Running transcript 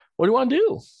What do you want to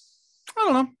do? I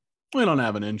don't know. We don't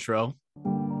have an intro.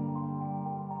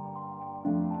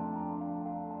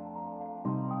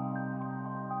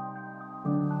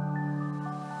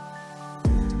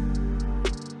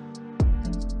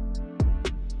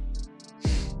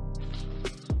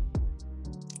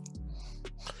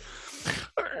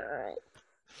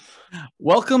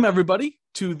 Welcome, everybody,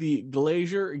 to the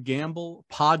Glazier Gamble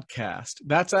podcast.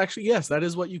 That's actually, yes, that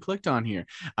is what you clicked on here.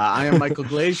 I am Michael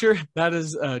Glazier. That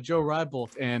is Joe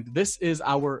Rybolt, and this is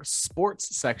our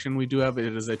sports section. We do have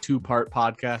it as a two-part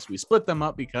podcast. We split them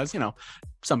up because,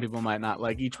 some people might not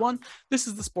like each one. This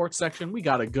is the sports section. We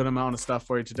got a good amount of stuff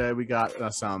for you today. We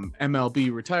got some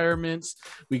MLB retirements.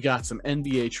 We got some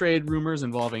NBA trade rumors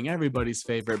involving everybody's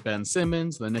favorite Ben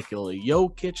Simmons, the Nikola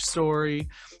Jokic story.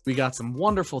 We got some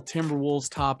wonderful Timberwolves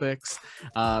topics.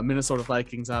 Minnesota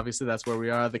Vikings, obviously, that's where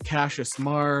we are. The Cassius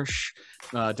Marsh,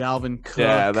 Dalvin Cook.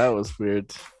 Yeah, that was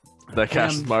weird. The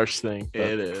Cassius Marsh thing. But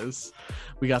it is.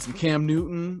 We got some Cam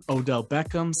Newton, Odell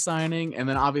Beckham signing, and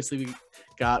then obviously we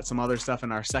got some other stuff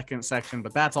in our second section,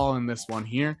 but that's all in this one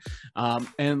here.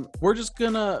 And we're just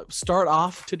gonna start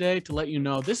off today to let you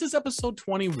know this is episode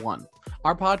 21.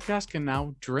 Our podcast can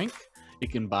now drink.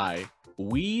 It can buy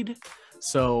weed.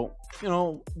 So,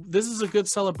 this is a good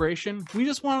celebration. We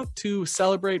just want to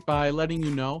celebrate by letting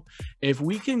you know if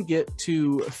we can get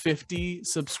to 50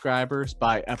 subscribers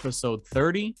by episode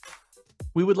 30,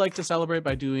 we would like to celebrate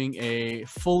by doing a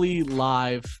fully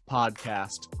live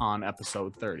podcast on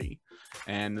episode 30.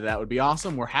 And that would be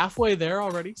awesome. We're halfway there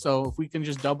already. So if we can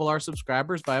just double our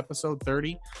subscribers by episode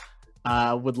 30,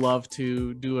 would love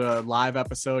to do a live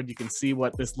episode. You can see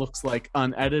what this looks like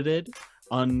unedited,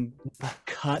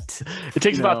 uncut. It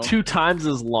takes about 2 times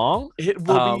as long. It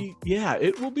will be,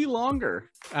 it will be longer.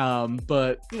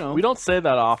 But we don't say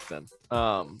that often.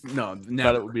 No, never.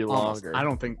 But it would be longer. I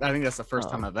think that's the first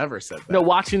time I've ever said that. No,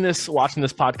 watching this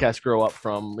podcast grow up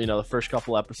from the first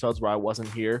couple episodes where I wasn't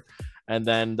here, and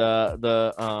then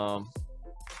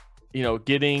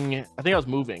getting, I think I was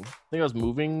moving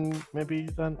maybe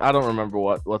then. I don't remember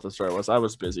what the story was. I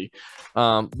was busy.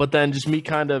 But then just me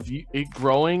kind of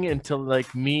growing into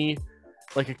me,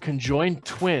 like a conjoined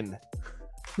twin,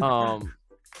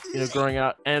 growing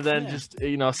out. And then just,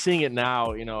 seeing it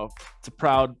now, it's a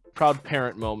proud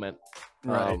parent moment.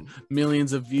 Right.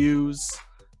 Millions of views,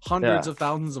 hundreds of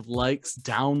thousands of likes,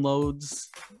 downloads.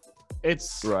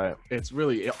 It's right. It's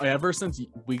really, ever since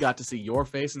we got to see your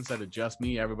face instead of just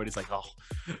me, everybody's like, oh,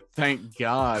 thank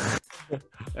God.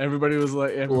 Everybody was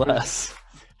like, bless.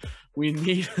 We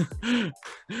need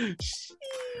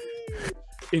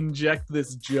inject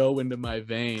this Joe into my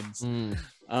veins.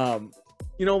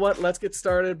 You know what? Let's get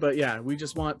started. But yeah, we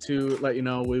just want to let you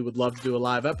know we would love to do a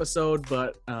live episode.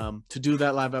 But to do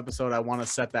that live episode, I want to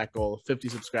set that goal of 50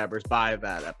 subscribers by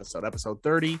that episode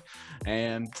 30.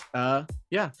 And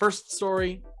first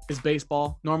story is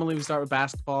baseball. Normally we start with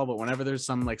basketball, but whenever there's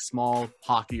some small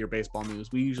hockey or baseball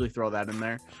news, we usually throw that in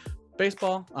there.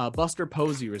 Baseball, Buster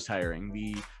Posey retiring.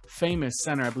 The famous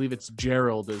center, I believe it's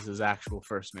Gerald is his actual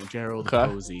first name, Gerald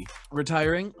Posey,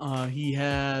 retiring. He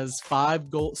has 5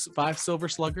 Silver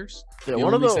Sluggers. Yeah,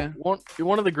 one of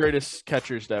the greatest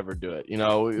catchers to ever do it.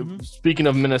 Speaking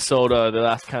of Minnesota, the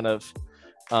last kind of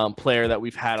player that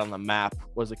we've had on the map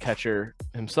was a catcher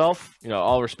himself.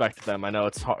 All respect to them. I know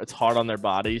it's hard on their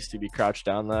bodies to be crouched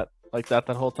down that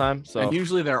whole time. So and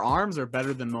usually their arms are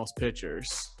better than most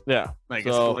pitchers. Yeah.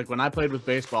 It's when I played with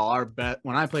baseball, our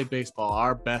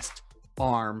best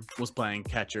arm was playing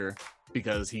catcher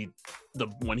because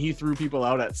when he threw people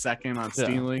out at second on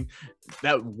stealing,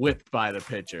 that whipped by the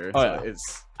pitcher.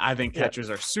 I think catchers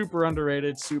are super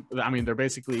underrated. They're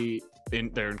basically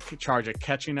they're in charge of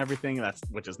catching everything,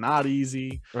 which is not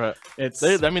easy. Right.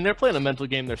 They're playing a mental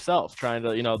game themselves, trying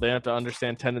to, they have to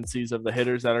understand tendencies of the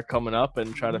hitters that are coming up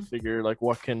and try to figure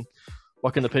what can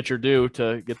the pitcher do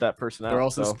to get that person out. They're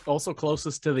also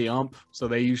closest to the ump, so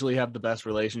they usually have the best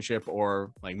relationship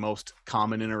or most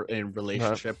common in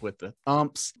relationship with the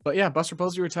umps. But yeah, Buster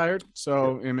Posey retired,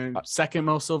 so second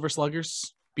most Silver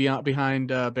Sluggers behind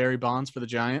Barry Bonds for the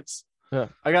Giants. Yeah,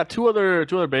 I got two other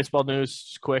baseball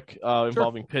news, quick,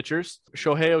 involving pitchers.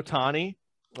 Shohei Ohtani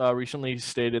recently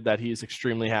stated that he's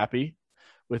extremely happy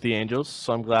with the Angels,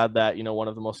 so I'm glad that one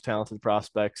of the most talented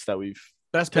prospects that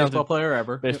baseball player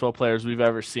ever. Baseball players we've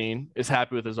ever seen is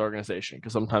happy with his organization,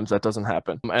 because sometimes that doesn't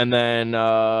happen. And then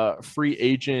free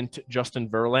agent Justin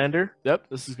Verlander. Yep,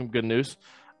 this is some good news.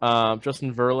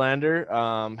 Justin Verlander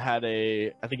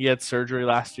I think he had surgery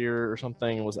last year or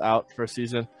something and was out for a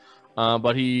season.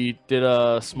 But he did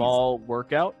a small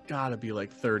workout. Gotta be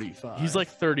like 35. He's like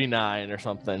 39 or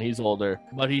something. He's older.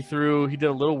 But he did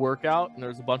a little workout, and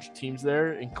there's a bunch of teams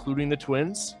there, including the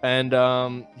Twins.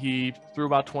 And he threw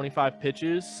about 25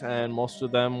 pitches, and most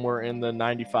of them were in the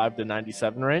 95 to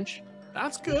 97 range.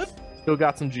 That's good. Still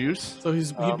got some juice. So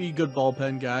he'd be a good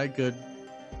bullpen guy. Good,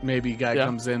 maybe guy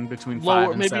comes in between lower,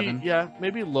 5 and 7. Yeah,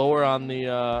 maybe lower on the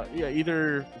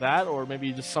either that or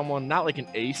maybe just someone not like an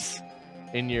ace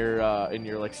in your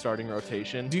like starting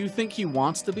rotation. Do you think he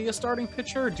wants to be a starting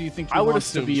pitcher, or do you think he I would wants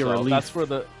assume to be a so. relief?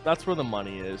 That's where the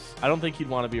money is. I don't think he'd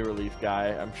want to be a relief guy.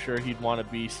 I'm sure he'd want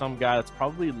to be some guy that's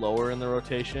probably lower in the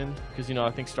rotation, because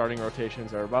I think starting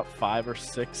rotations are about 5 or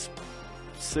 6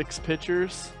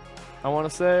 pitchers. I want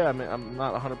to say. I mean, I'm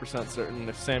not 100% certain.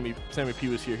 If Sammy P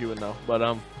was here, he would know. But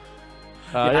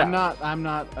yeah, I'm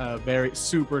not very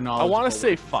super knowledgeable. I want to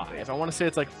say 5. I want to say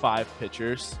it's like 5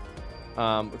 pitchers.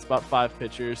 It's about 5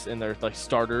 pitchers in their like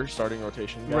starting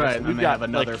rotation guys. Right, and we've they got have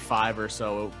another like, 5 or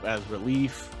so as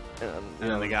relief, and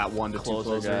then they got 1 to 2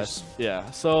 closers. Guys.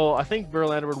 Yeah, so I think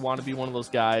Verlander would want to be one of those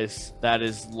guys that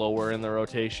is lower in the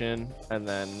rotation, and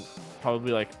then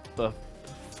probably like the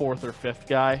 4th or 5th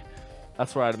guy.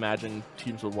 That's where I'd imagine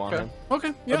teams would want him.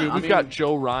 Okay, yeah. I mean, we've got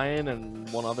Joe Ryan and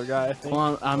one other guy, I think.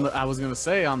 Well, I was gonna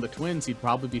say on the Twins, he'd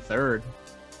probably be 3rd.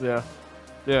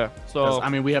 Yeah. So I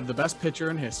mean, we have the best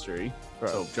pitcher in history. Right.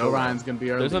 So Joe Ryan's gonna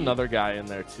be our. There's lead. another guy in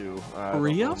there too.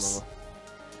 Rios?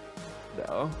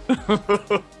 No.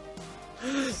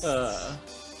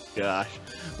 Gosh.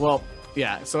 Well,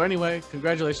 yeah. So anyway,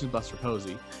 congratulations, Buster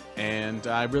Posey. And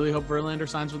I really hope Verlander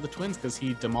signs with the Twins, because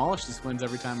he demolished the Twins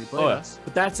every time he played us.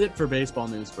 But that's it for baseball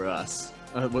news for us.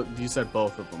 What you said,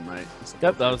 both of them, right?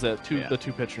 Yep, that was it. The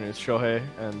 2 pitcher news: Shohei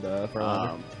and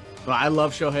Verlander. But I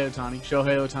love Shohei Ohtani.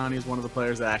 Shohei Ohtani is one of the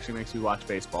players that actually makes me watch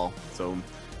baseball. So,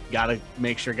 gotta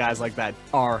make sure guys like that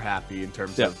are happy in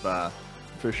terms of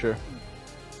for sure.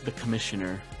 The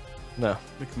commissioner. No,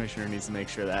 the commissioner needs to make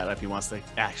sure that if he wants to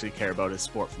actually care about his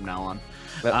sport from now on.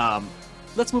 Yep.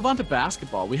 Let's move on to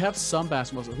basketball. We have some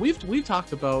basketball. We've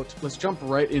talked about. Let's jump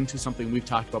right into something we've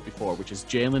talked about before, which is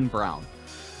Jaylen Brown.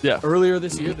 Yeah. Earlier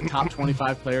this year, the top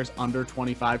 25 players under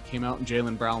 25 came out, and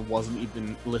Jaylen Brown wasn't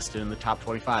even listed in the top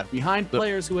 25, behind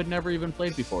players who had never even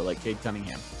played before, like Cade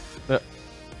Cunningham.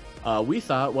 We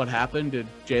thought, what happened? Did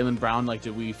Jaylen Brown,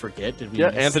 did we forget? Did we?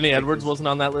 Yeah, Anthony Edwards wasn't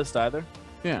on that list either.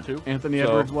 Yeah, Anthony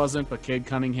Edwards wasn't, but Cade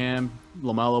Cunningham,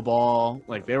 LaMelo Ball,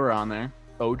 they were on there.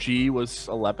 OG was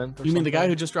 11th. You mean the guy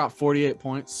who just dropped 48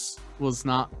 points was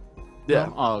not? Yeah.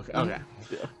 Oh, okay.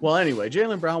 Yeah. Well, anyway,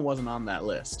 Jaylen Brown wasn't on that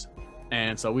list.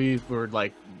 And so we were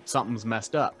like, something's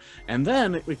messed up. And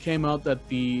then it came out that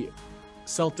the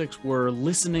Celtics were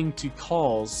listening to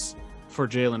calls for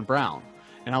Jaylen Brown.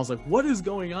 And I was like, what is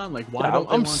going on? Why don't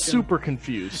they I'm want super him?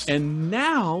 confused. And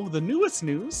now the newest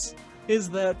news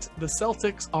is that the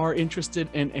Celtics are interested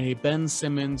in a Ben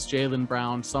Simmons, Jaylen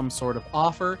Brown, some sort of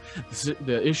offer.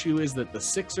 The issue is that the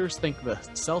Sixers think the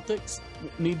Celtics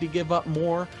need to give up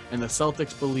more, and the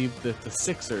Celtics believe that the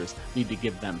Sixers need to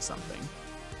give them something.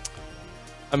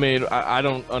 I mean, I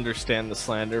don't understand the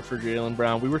slander for Jaylen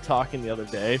Brown. We were talking the other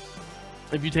day.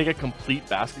 If you take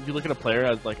if you look at a player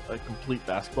as a complete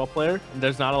basketball player,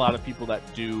 there's not a lot of people that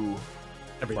do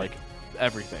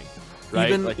everything. Right?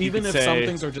 Even if some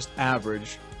things are just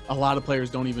average, a lot of players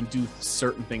don't even do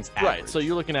certain things average. Right. So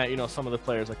you're looking at, some of the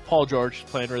players like Paul George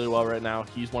playing really well right now.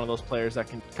 He's one of those players that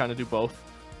can kind of do both.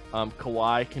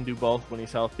 Kawhi can do both when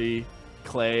he's healthy.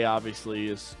 Clay obviously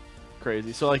is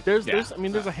crazy. So there's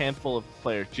a handful of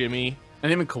players. Jimmy,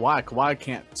 and even Kawhi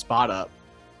can't spot up.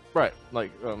 Right.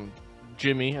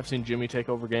 Jimmy, I've seen Jimmy take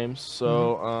over games.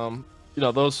 So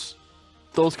those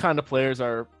kind of players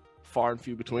are far and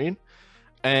few between.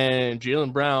 And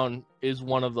Jaylen Brown is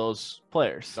one of those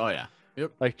players. Oh yeah.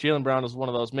 Yep. Jaylen Brown is one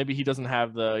of those. Maybe he doesn't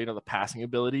have the passing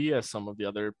ability as some of the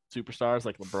other superstars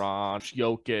like LeBron,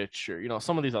 Jokic, or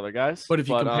some of these other guys. But if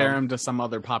you compare him to some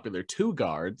other popular 2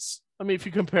 guards, I mean, if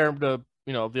you compare him to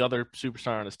the other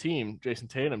superstar on his team, Jason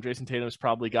Tatum's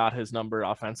probably got his number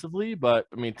offensively, but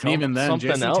I mean, even then,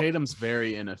 Jason else. Tatum's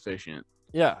very inefficient.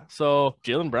 Yeah, so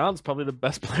Jaylen Brown's probably the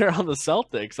best player on the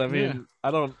Celtics. I mean,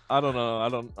 I don't know. I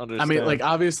don't understand. I mean,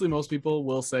 obviously, most people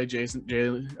will say Jason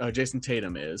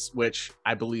Tatum is, which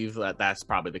I believe that's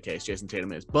probably the case. Jason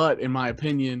Tatum is, but in my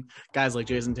opinion, guys like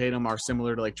Jason Tatum are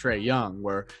similar to Trae Young,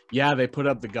 where they put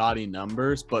up the gaudy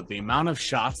numbers, but the amount of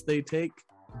shots they take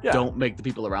don't make the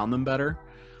people around them better.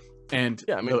 And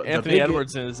yeah, I mean, the Anthony big-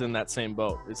 Edwards is in that same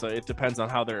boat. So it depends on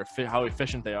how how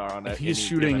efficient they are on it. If he's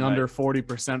shooting under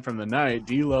 40% from the night,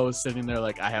 D'Lo is sitting there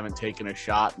like, I haven't taken a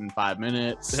shot in 5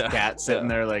 minutes. Yeah, Cat sitting yeah.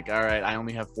 there like, all right, I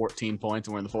only have 14 points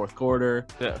and we're in the fourth quarter.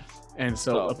 Yeah. And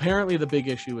so apparently the big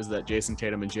issue is that Jason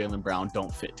Tatum and Jaylen Brown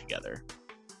don't fit together.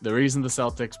 The reason the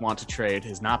Celtics want to trade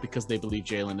is not because they believe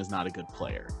Jaylen is not a good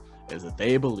player, is that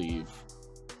they believe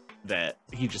that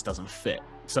he just doesn't fit.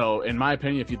 So in my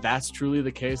opinion, if that's truly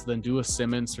the case, then do a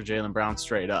Simmons for Jaylen Brown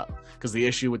straight up. Because the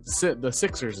issue with the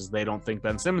Sixers is they don't think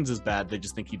Ben Simmons is bad. They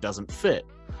just think he doesn't fit.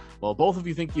 Well, both of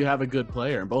you think you have a good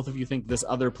player, and both of you think this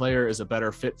other player is a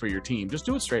better fit for your team. Just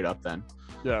do it straight up then.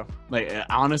 Yeah. Like,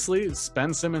 honestly,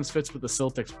 Ben Simmons fits with the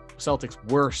Celtics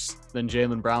worse than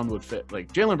Jaylen Brown would fit.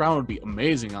 Like, Jaylen Brown would be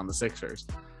amazing on the Sixers.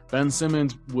 Ben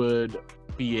Simmons would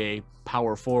be a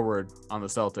power forward on the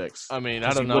Celtics. I mean,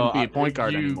 I don't he know. Wouldn't be a point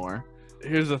guard anymore.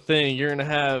 Here's the thing: you're gonna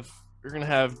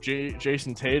have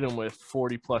Jason Tatum with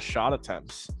 40+ shot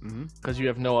attempts because you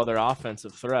have no other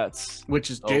offensive threats. Which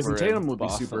is Jason Tatum would be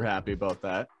super happy about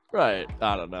that. Right.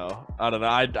 I don't know.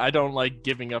 I don't like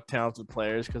giving up talented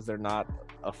players because they're not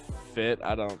a fit.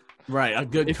 I don't. Right. A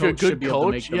good If coach you're a good should be able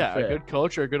to make coach, them yeah, fit. a good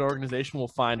coach or a good organization will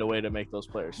find a way to make those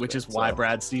players Which fit, is why so.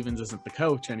 Brad Stevens isn't the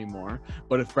coach anymore.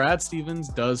 But if Brad Stevens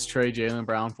does trade Jaylen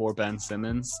Brown for Ben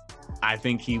Simmons, I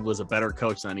think he was a better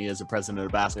coach than he is a president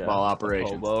of basketball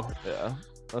operations. Yeah,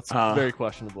 that's very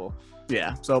questionable.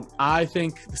 Yeah, so I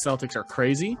think the Celtics are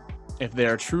crazy. If they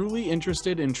are truly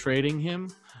interested in trading him,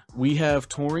 we have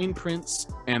Taurean Prince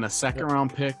and a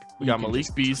second-round pick. We got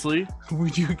Malik Beasley. They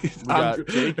Jake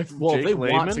want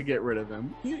Layman. to get rid of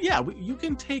him. You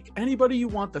can take anybody you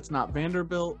want that's not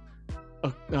Vanderbilt.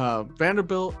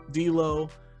 Vanderbilt, D'Lo.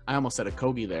 I almost said a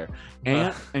Kobe there.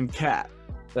 Ant and Cat.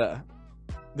 Yeah.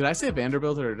 Did I say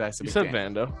Vanderbilt or did I say You McDaniels? said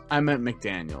Vando. I meant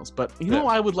McDaniels, but you know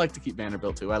I would like to keep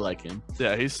Vanderbilt too. I like him.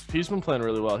 Yeah, he's been playing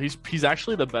really well. He's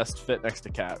actually the best fit next to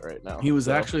Cat right now. He was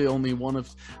actually only one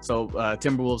of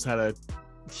Timberwolves had a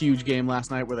huge game last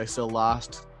night where they still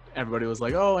lost. Everybody was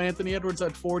like, "Oh, Anthony Edwards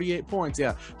had 48 points."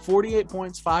 Yeah, 48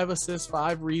 points, 5 assists,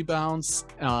 5 rebounds,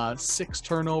 6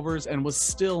 turnovers, and was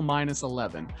still minus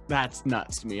 11. That's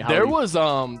nuts to me. Okay,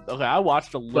 I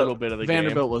watched a little bit of the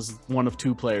Vanderbilt game. was one of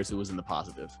 2 players who was in the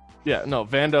positive. Yeah, no,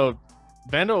 Vando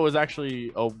was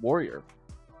actually a Warrior.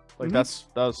 Like that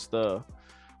was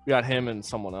we got him and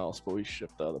someone else, but we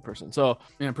shipped the other person. So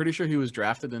yeah, I'm pretty sure he was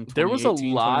drafted in 2018, there was a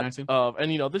lot 2019. of,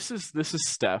 and this is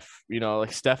Steph.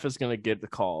 Like Steph is gonna get the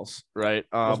calls, right?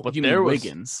 But you there mean was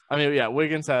Wiggins. I mean, yeah,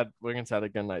 Wiggins had a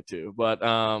good night too, but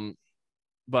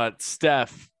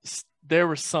Steph, there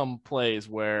were some plays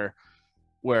where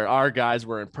our guys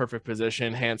were in perfect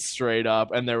position, hands straight up,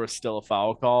 and there was still a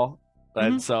foul call.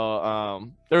 And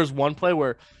so there was one play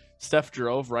where Steph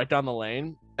drove right down the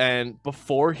lane, and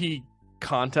before he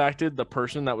contacted the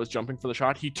person that was jumping for the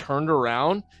shot, he turned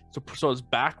around so his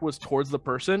back was towards the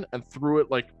person and threw it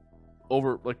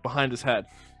over behind his head,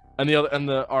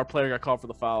 and our player got called for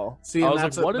the foul. See, I was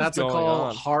that's like, what is that's a going call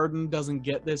on? Harden doesn't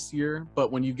get this year,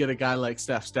 but when you get a guy like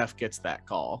Steph gets that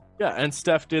call. Yeah, and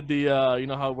Steph did the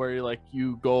how where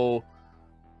you go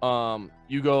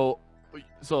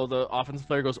so the offensive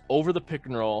player goes over the pick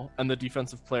and roll and the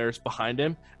defensive player's behind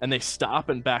him and they stop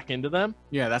and back into them.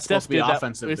 Yeah, that's Steph supposed to be did that.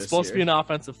 offensive. It's this supposed year. to be an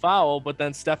offensive foul, but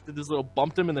then Steph did this little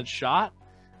bumped him and then shot,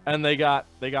 and they got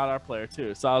our player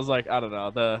too. So I was like, I don't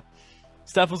know.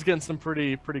 Steph was getting some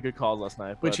pretty good calls last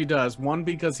night. Which he does. One,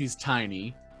 because he's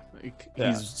tiny.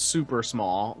 He's super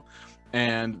small.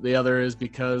 And the other is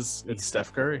because it's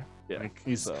Steph Curry. Yeah,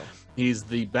 he's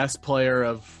the best player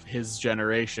of his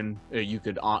generation. You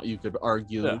could argue.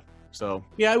 Yeah. So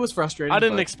yeah, it was frustrating. I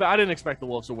didn't expect the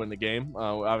Wolves to win the game.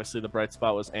 Obviously, the bright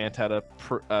spot was Ant had a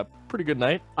pretty good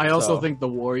night. I also think the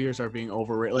Warriors are being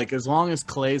overrated. Like, as long as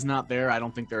Clay's not there, I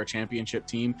don't think they're a championship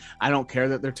team. I don't care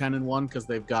that they're 10-1 because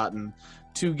they've gotten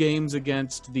 2 games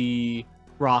against the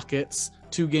Rockets,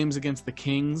 2 games against the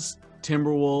Kings,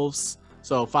 Timberwolves.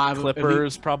 So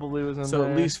Clippers probably was in there. So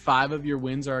at least 5 of your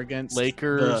wins are against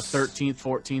Lakers, the 13th,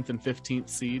 14th, and 15th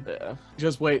seed. Yeah.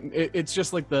 Just wait. It's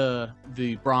just like the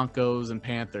Broncos and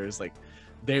Panthers. Like,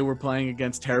 they were playing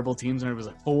against terrible teams, and it was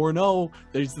like 4-0.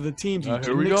 These are the teams you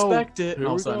didn't expect it. And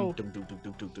all of a sudden,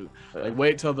 like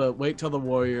wait till the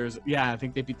Warriors. Yeah, I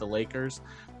think they beat the Lakers.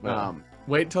 Yeah.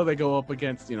 Wait till they go up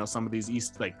against some of these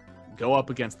East go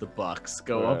up against the Bucks.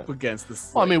 Go up against the.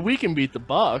 Well, I mean, we can beat the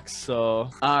Bucks. So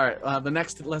all right,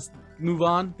 let's move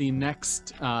on. The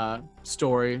next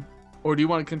story, or do you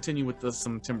want to continue with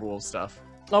some Timberwolves stuff?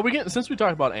 Oh, since we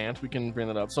talked about Ant, we can bring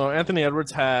that up. So Anthony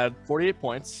Edwards had 48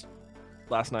 points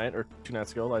last night or 2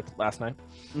 nights ago, last night.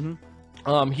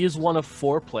 He is one of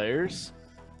 4 players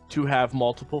to have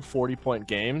multiple 40-point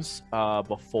games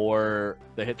before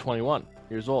they hit 21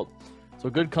 years old. So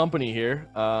good company here.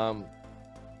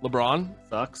 LeBron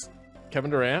Sucks. Kevin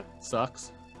Durant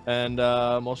Sucks. and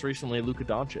most recently Luka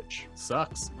Doncic.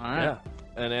 Sucks. All right. Yeah,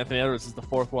 and Anthony Edwards is the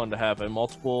fourth one to have a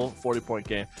multiple 40-point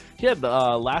game. He had the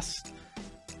last,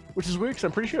 which is weird because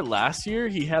I'm pretty sure last year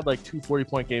he had like 2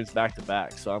 40-point games back to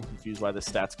back. So I'm confused why this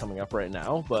stat's coming up right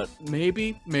now. But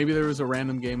maybe there was a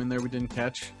random game in there we didn't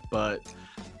catch, but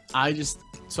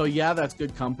yeah, that's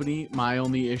good company. My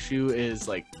only issue is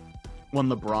like when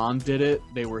LeBron did it,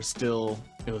 it was still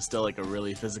like a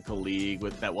really physical league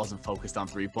that wasn't focused on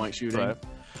 3-point shooting. Right.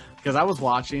 Because I was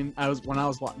watching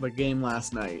the game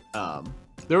last night.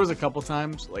 There was a couple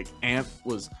times like Ant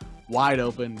was wide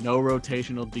open, no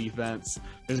rotational defense.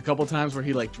 There's a couple times where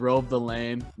he like drove the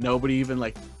lane, nobody even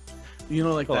like,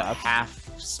 that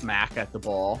half smack at the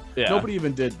ball. Yeah. Nobody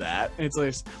even did that. And it's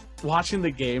like watching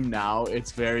the game now,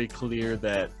 it's very clear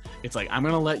that it's like I'm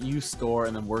gonna let you score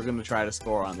and then we're gonna try to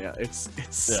score on the other. It's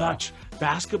such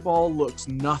basketball looks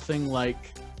nothing like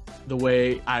the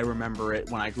way I remember it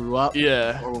when I grew up.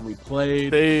 Yeah. Or when we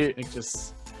played. They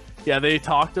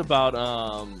talked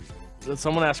about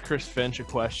someone asked Chris Finch a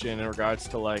question in regards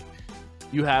to like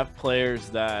you have players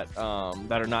that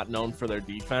are not known for their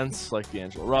defense, like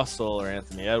D'Angelo Russell or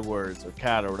Anthony Edwards or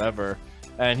Cat or whatever.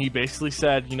 And he basically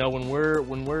said,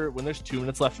 when there's 2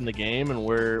 minutes left in the game and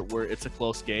it's a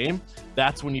close game,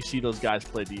 that's when you see those guys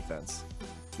play defense.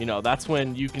 That's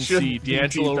when you can see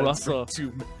D'Angelo Russell.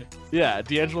 2 minutes. Yeah,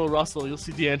 D'Angelo Russell. You'll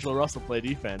see D'Angelo Russell play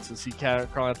defense. You'll see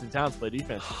Karl Anthony Towns play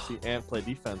defense. You'll see Ant play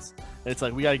defense. And it's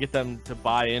like we got to get them to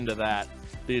buy into that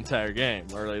the entire game,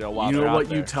 or while they're out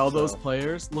there. You tell those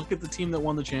players? Look at the team that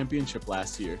won the championship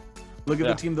last year. Look at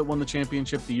the team that won the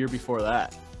championship the year before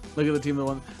that. Look at the team that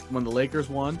won. When the Lakers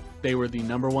won, they were the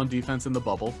 #1 defense in the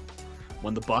bubble.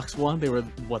 When the Bucks won, they were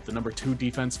the #2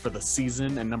 defense for the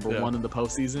season and #1 in the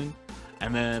postseason.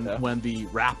 And then when the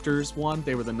Raptors won,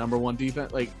 they were the #1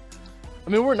 defense. Like, I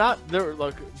mean, they're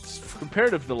like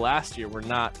comparative to last year, we're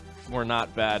not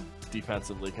bad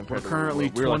defensively compared. We're currently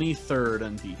 23rd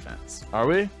in defense. Are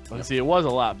we? Let's see, it was a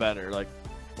lot better like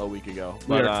a week ago.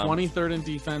 We are 23rd in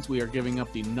defense. We are giving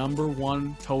up the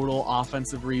 #1 total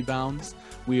offensive rebounds.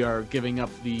 We are giving up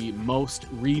the most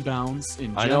rebounds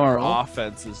in general. I know our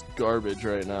offense is garbage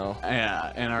right now.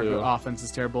 Yeah, and our offense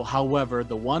is terrible. However,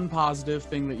 the one positive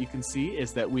thing that you can see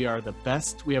is that we are the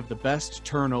best. We have the best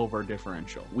turnover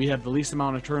differential. We have the least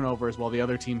amount of turnovers while the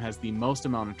other team has the most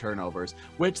amount of turnovers,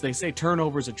 which they say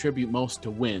turnovers attribute most to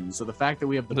wins. So the fact that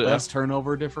we have the best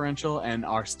turnover differential and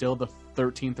are still the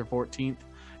 13th or 14th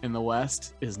in the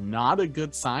West is not a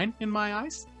good sign in my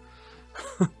eyes.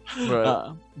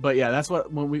 Right. But yeah, that's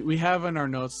what when we have in our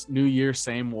notes. New Year,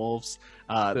 same Wolves.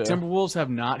 Timberwolves have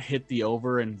not hit the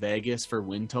over in Vegas for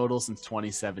win total since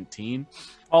 2017.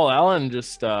 Paul Allen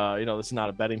just this is not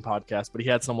a betting podcast, but he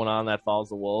had someone on that follows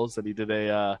the Wolves that he did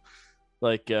a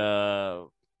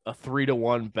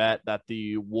 3-to-1 bet that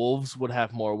the Wolves would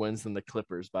have more wins than the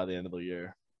Clippers by the end of the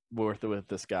year with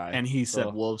this guy, and he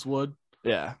said Wolves would.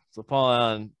 Yeah, so Paul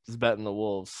Allen is betting the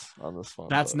Wolves on this one.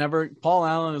 Paul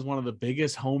Allen is one of the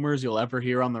biggest homers you'll ever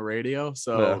hear on the radio,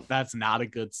 so that's not a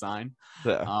good sign.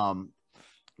 Yeah.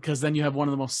 Because then you have one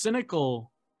of the most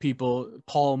cynical people,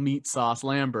 Paul Meat Sauce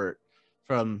Lambert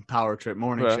from Power Trip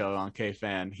Morning Show on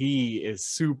KFan. He is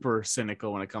super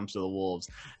cynical when it comes to the Wolves,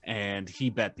 and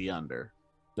he bet the under.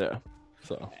 Yeah.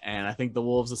 And I think the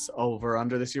Wolves' over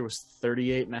under this year was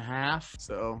 38.5.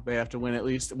 So they have to win at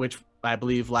least, which I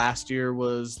believe last year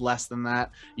was less than that.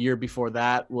 Year before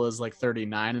that was like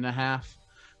 39.5.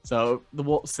 So the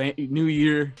Wolves, new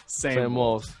year, same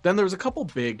Wolves. Then there was a couple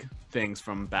big things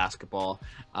from basketball.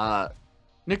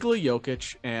 Nikola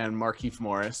Jokic and Markieff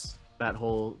Morris, that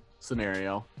whole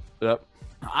scenario. Yep.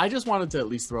 I just wanted to at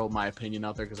least throw my opinion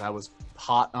out there because I was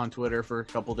hot on Twitter for a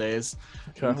couple days.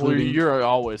 Okay. Well, you're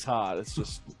always hot. It's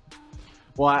just...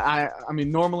 Well, I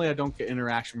mean, normally I don't get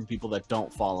interaction from people that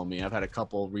don't follow me. I've had a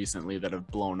couple recently that have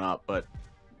blown up, but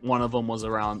one of them was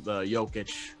around the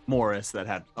Jokic Morris that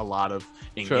had a lot of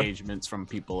engagements from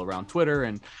people around Twitter.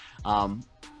 And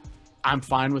I'm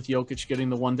fine with Jokic getting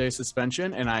the 1-day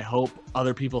suspension, and I hope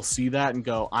other people see that and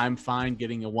go, I'm fine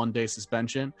getting a 1-day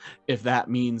suspension if that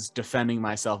means defending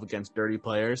myself against dirty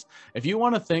players. If you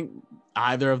want to think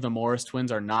either of the Morris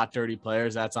twins are not dirty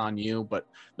players, that's on you, but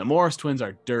the Morris twins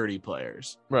are dirty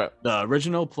players. Right. The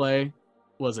original play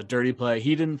was a dirty play.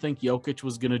 He didn't think Jokic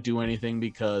was going to do anything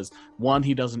because, one,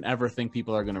 he doesn't ever think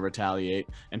people are going to retaliate,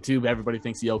 and two, everybody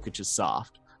thinks Jokic is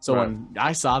soft. So when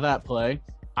I saw that play,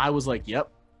 I was like, yep,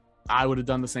 I would have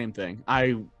done the same thing.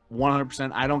 I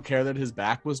 100%, I don't care that his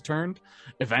back was turned.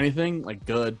 If anything, like,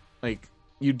 good. Like,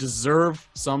 you deserve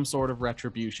some sort of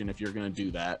retribution if you're going to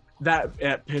do that. That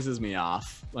pisses me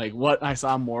off. Like, what I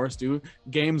saw Morris do,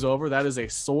 game's over. That is a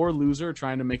sore loser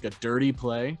trying to make a dirty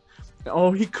play.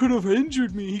 Oh, he could have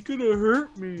injured me. He could have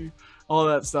hurt me. All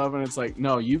that stuff. And it's like,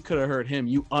 no, you could have hurt him.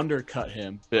 You undercut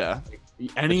him. Yeah.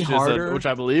 Any harder, which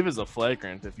I believe is a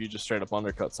flagrant if you just straight up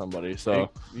undercut somebody. So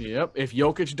yep, if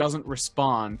Jokic doesn't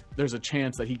respond, there's a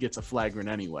chance that he gets a flagrant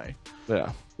anyway.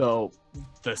 Yeah. So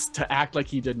this to act like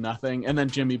he did nothing, and then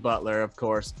Jimmy Butler, of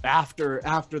course, after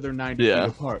they're 90 feet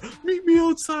apart, meet me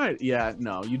outside. Yeah,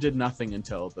 no, you did nothing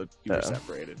until you were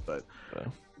separated. But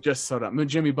just so that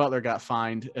Jimmy Butler got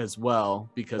fined as well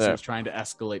because he was trying to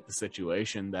escalate the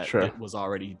situation that it was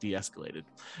already de-escalated.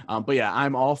 But yeah,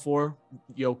 I'm all for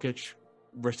Jokic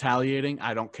retaliating.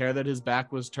 I don't care that his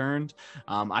back was turned.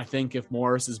 I think if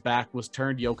Morris's back was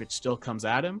turned, Jokic still comes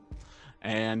at him,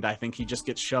 and I think he just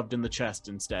gets shoved in the chest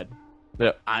instead.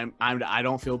 Yeah, I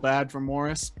don't feel bad for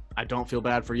Morris. I don't feel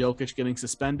bad for Jokic getting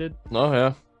suspended. Oh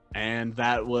yeah. And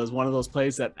that was one of those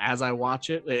plays that, as I watch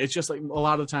it, it's just like a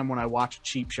lot of the time when I watch a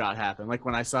cheap shot happen, like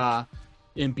when I saw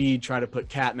Embiid try to put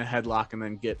Cat in a headlock and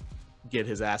then get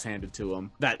his ass handed to him,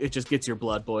 that it just gets your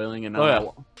blood boiling. And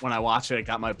when I watched it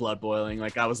got my blood boiling.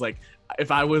 Like, I was like,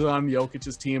 if I was on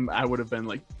Jokic's team, I would have been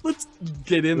like, let's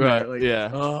get in there. Like,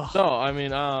 No, I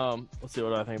mean, let's see, what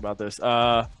do I think about this?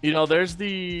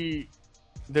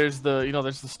 There's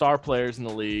the star players in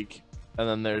the league, and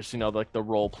then there's like the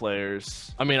role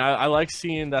players. I mean, I like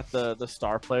seeing that the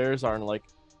star players aren't like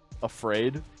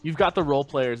afraid. You've got the role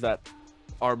players that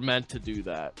are meant to do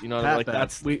that, like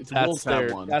that's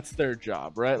their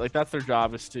job, right? Like, that's their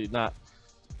job, is to not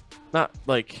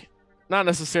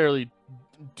necessarily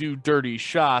do dirty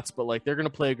shots, but like they're gonna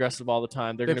play aggressive all the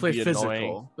time. They're gonna be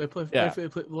annoying. They play physical.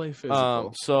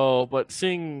 But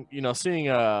seeing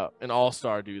an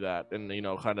all-star do that, and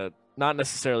kind of not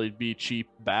necessarily be cheap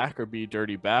back or be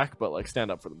dirty back, but like stand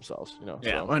up for themselves.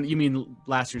 Yeah. So. You mean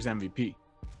last year's MVP?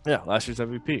 Yeah, last year's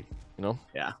MVP.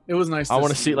 Yeah, it was nice. I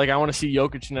want to see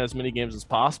Jokic in as many games as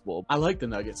possible. I like the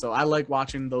Nuggets, so I like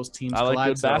watching those teams. I like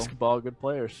good basketball, good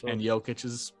players, and Jokic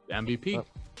is MVP. Yep.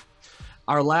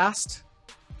 Our last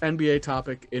NBA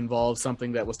topic involves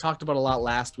something that was talked about a lot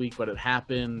last week, but it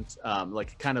happened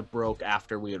it kind of broke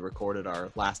after we had recorded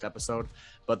our last episode.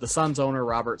 But the Suns owner,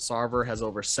 Robert Sarver, has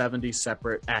over 70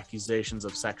 separate accusations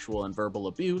of sexual and verbal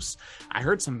abuse. I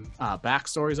heard some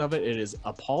backstories of it. It is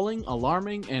appalling,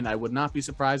 alarming, and I would not be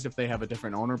surprised if they have a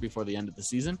different owner before the end of the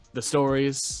season. The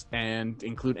stories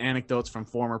include anecdotes from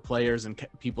former players and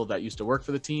people that used to work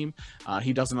for the team.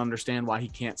 He doesn't understand why he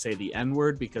can't say the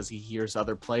N-word because he hears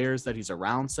other players that he's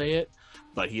around say it,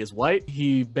 but he is white.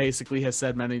 He basically has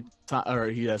said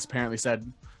he has apparently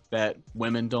said that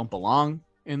women don't belong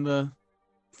in the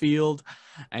field,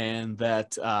 and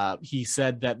that he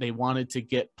said that they wanted to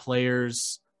get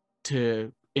players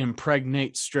to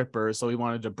impregnate strippers, so he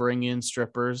wanted to bring in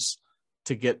strippers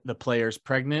to get the players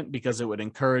pregnant because it would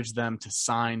encourage them to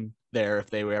sign there if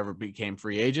they ever became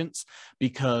free agents.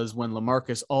 Because when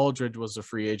LaMarcus Aldridge was a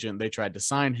free agent, they tried to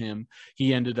sign him.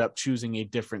 He ended up choosing a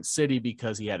different city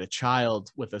because he had a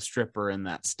child with a stripper in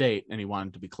that state, and he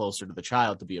wanted to be closer to the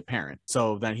child to be a parent.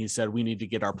 So then he said, we need to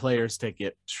get our players to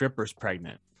get strippers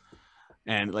pregnant.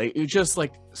 And like, it's just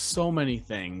like so many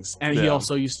things. And he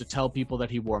also used to tell people that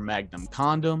he wore Magnum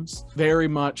condoms. Very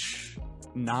much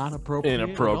not appropriate.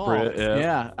 Inappropriate.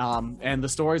 Yeah. And the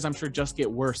stories, I'm sure, just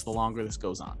get worse the longer this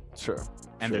goes on. Sure.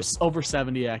 And there's over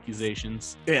 70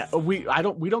 accusations. Yeah, we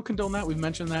don't condone that. We've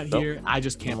mentioned that here. I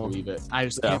just can't believe it. I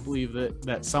just can't believe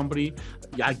that somebody.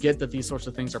 I get that these sorts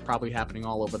of things are probably happening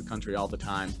all over the country all the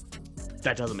time.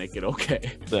 That doesn't make it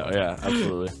okay. Yeah,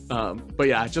 absolutely. But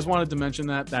yeah, I just wanted to mention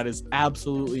that. That is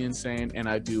absolutely insane, and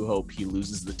I do hope he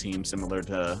loses the team, similar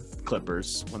to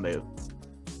Clippers when they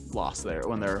lost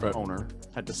when their owner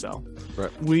had to sell.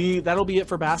 Right. That'll be it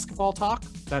for basketball talk.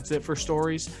 That's it for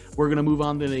stories. We're gonna move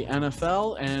on to the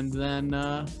NFL, and then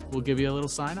we'll give you a little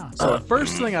sign off. So the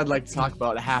first thing I'd like to talk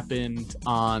about happened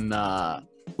on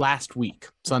last week,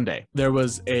 Sunday. There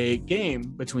was a game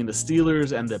between the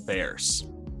Steelers and the Bears.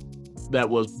 That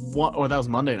was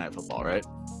Monday Night Football, right?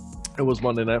 It was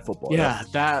Monday Night Football. Yeah,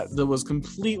 that was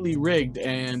completely rigged,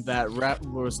 and that ref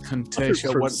was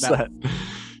Contatia.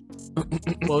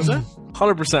 What was it?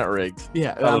 100% rigged.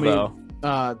 Yeah, I mean,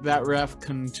 that ref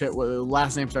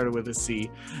last name started with a C.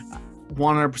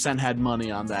 100% had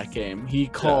money on that game. He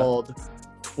called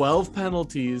 12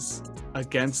 penalties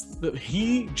against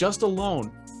he just alone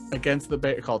against the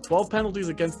Bears. Called 12 penalties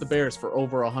against the Bears for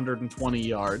over 120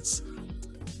 yards.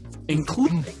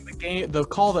 Including the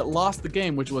call that lost the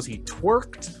game, which was he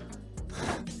twerked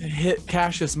hit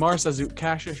Cassius Marsh as he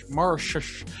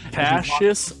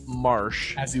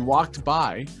walked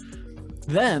by.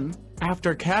 Then,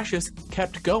 after Cassius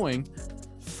kept going,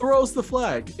 throws the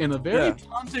flag in a very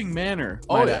taunting manner.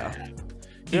 Oh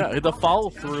yeah, the follow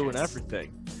through and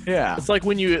everything. Yeah, it's like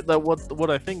when you what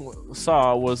I think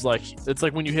saw was like it's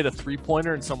like when you hit a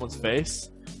 3-pointer in someone's face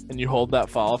and you hold that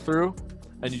follow through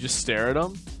and you just stare at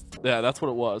them. Yeah, that's what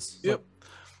it was. Yep.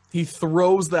 He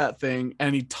throws that thing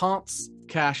and he taunts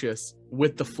Cassius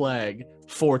with the flag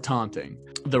for taunting.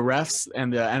 The refs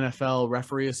and the NFL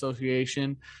Referee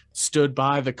Association stood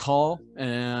by the call,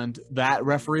 and that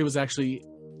referee was actually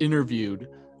interviewed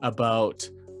about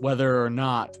whether or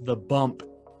not the bump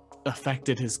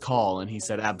affected his call, and he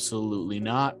said absolutely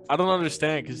not. I don't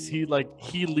understand because he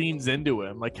leans into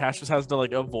him, like Cassius has to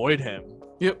like avoid him.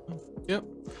 Yep.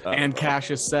 And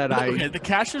Cassius said, the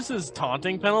Cassius's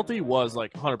taunting penalty was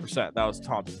like 100%. That was a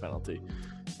taunting penalty.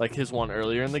 Like his one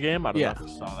earlier in the game, I don't know if you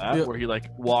saw that, where he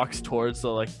like walks towards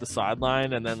the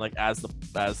sideline, and then like as the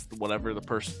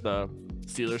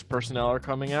Steelers personnel are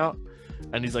coming out,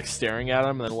 and he's like staring at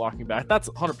him and then walking back. That's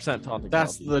 100% taunting.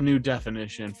 That's the new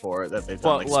definition for it that they've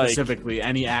done. Like, specifically,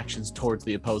 any actions towards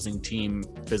the opposing team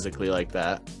physically like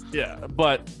that. Yeah,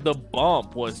 but the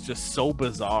bump was just so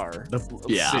bizarre.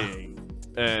 Seeing.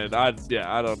 And I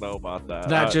don't know about that.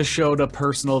 That just showed a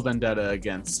personal vendetta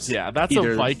against. Yeah, that's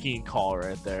a Viking call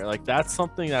right there. Like that's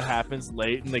something that happens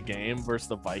late in the game versus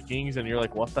the Vikings, and you're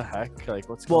like, what the heck? Like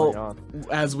what's going on?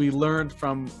 As we learned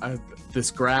from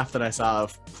this graph that I saw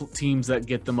of teams that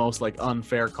get the most like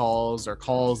unfair calls or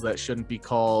calls that shouldn't be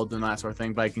called and that sort of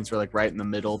thing, Vikings were like right in the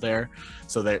middle there,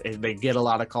 so they get a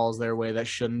lot of calls their way that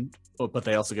shouldn't. But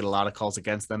they also get a lot of calls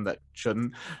against them that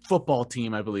shouldn't. Football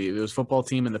team, I believe it was football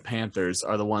team, and the Panthers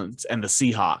are the ones, and the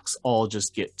Seahawks all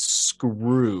just get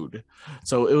screwed.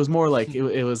 So it was more like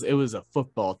it was a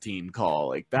football team call.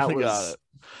 Like that was.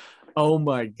 Oh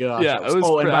my gosh! Yeah, it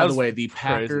was. And by the way, the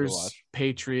Packers,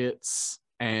 Patriots,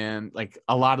 and like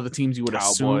a lot of the teams you would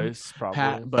Cowboys,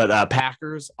 assume, but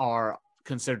Packers are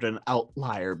considered an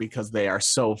outlier because they are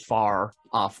so far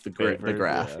off the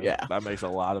graph. Yeah, that makes a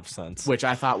lot of sense, which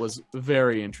I thought was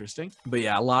very interesting. But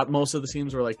yeah, most of the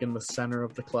teams were like in the center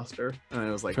of the cluster, and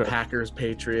it was like Packers,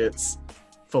 Patriots,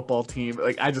 football team.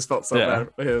 Like I just felt so bad.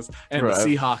 The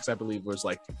Seahawks, I believe, was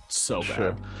like so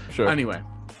bad. Sure. Anyway,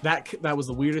 that was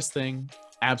the weirdest thing.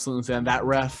 Absolutely insane. That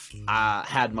ref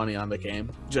had money on the game.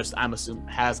 I'm assuming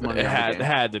has money on the game. It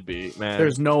had to be, man.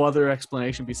 There's no other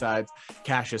explanation besides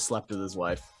Cassius slept with his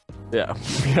wife. Yeah,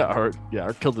 or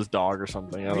killed his dog or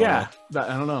something. I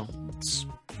don't know.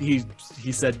 He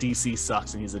said DC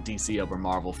sucks, and he's a DC over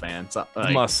Marvel fan. So,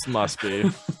 like, must be.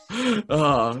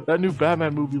 That new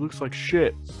Batman movie looks like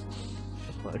shit.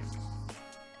 Like,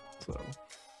 so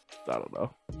I don't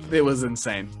know. It was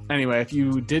insane. Anyway, if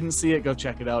you didn't see it, go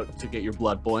check it out to get your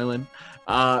blood boiling.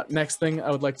 Next thing I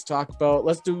would like to talk about.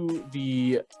 Let's do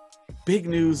the big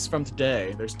news from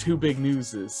today. There's two big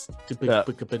newses.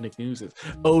 Big newses.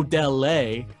 Odell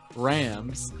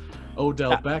Rams.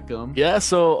 Odell Beckham. Yeah,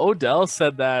 so Odell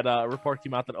said that report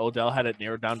came out that Odell had it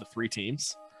narrowed down to 3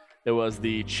 teams. It was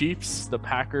the Chiefs, the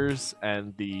Packers,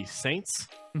 and the Saints.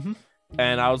 Mm-hmm.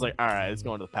 And I was like, all right, it's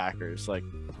going to the Packers. Like,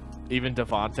 even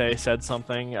Devontae said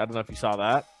something. I don't know if you saw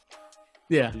that.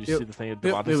 Yeah. Did you see the thing that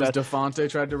Devontae said? It was said? Devontae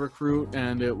tried to recruit,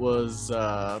 and it was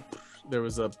there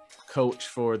was a coach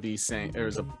for the Saints.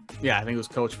 I think it was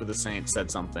coach for the Saints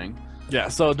said something. Yeah,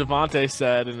 so Devontae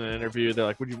said in an interview, they're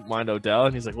like, would you mind Odell?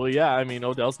 And he's like, well, yeah, I mean,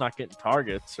 Odell's not getting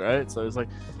targets, right? So it's like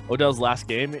Odell's last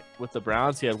game with the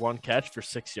Browns, he had 1 catch for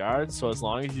 6 yards. So as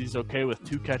long as he's okay with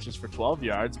 2 catches for 12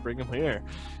 yards, bring him here.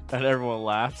 And everyone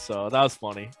laughed. So that was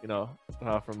funny, from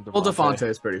Devontae. Well, Devontae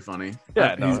is pretty funny.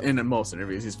 Yeah, he's in most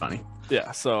interviews, he's funny.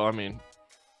 Yeah, so, I mean,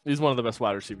 he's one of the best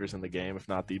wide receivers in the game, if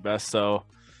not the best. So,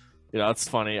 it's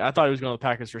funny. I thought he was going to the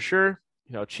Packers for sure.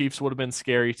 Chiefs would have been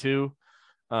scary too.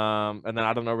 And then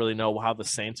I don't really know how the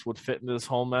Saints would fit into this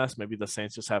whole mess. Maybe the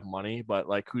Saints just have money, but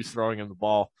like who's throwing him the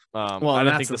ball? I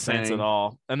don't think the Saints at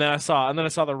all. And then I saw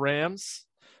the Rams,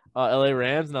 LA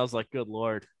Rams, and I was like, good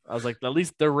Lord. I was like, at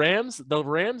least the Rams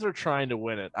are trying to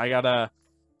win it. I gotta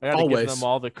give them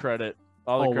all the credit.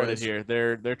 Credit here.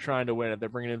 They're trying to win it. They're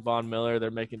bringing in Von Miller.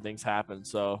 They're making things happen.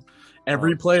 So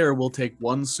every player will take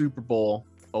 1 Super Bowl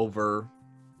over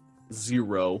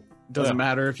 0. Doesn't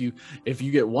matter if you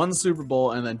get 1 Super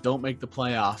Bowl and then don't make the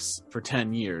playoffs for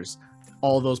 10 years.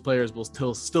 All those players will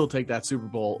still take that Super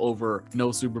Bowl over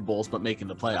no Super Bowls but making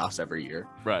the playoffs every year.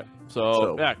 Right.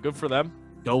 So yeah, good for them.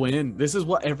 Go in. This is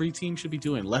what every team should be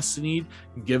doing. Les Snead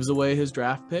gives away his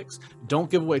draft picks. Don't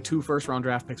give away 2 first-round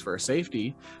draft picks for a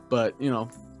safety, but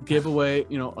give away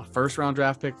a first-round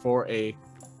draft pick for a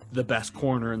the best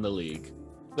corner in the league.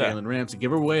 Yeah. Jalen Ramsey.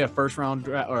 Give away a first round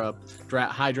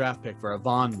high draft pick for a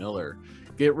Von Miller.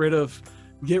 Get rid of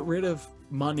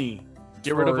money.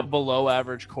 Get rid of a below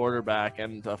average quarterback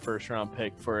and a first round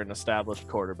pick for an established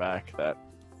quarterback that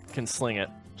can sling it.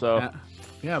 So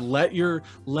yeah, let your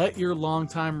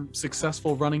longtime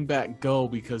successful running back go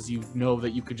because you know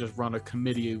that you could just run a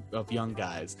committee of young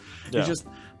guys. Yeah. It's just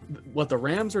what the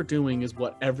Rams are doing is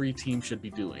what every team should be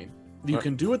doing. You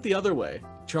can do it the other way.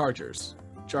 Chargers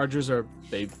are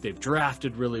they've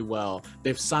drafted really well.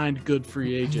 They've signed good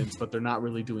free agents, but they're not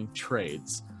really doing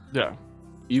trades. Yeah.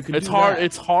 You can It's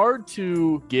hard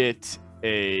to get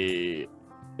a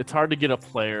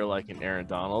player like an Aaron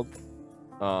Donald.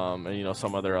 And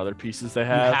some other pieces they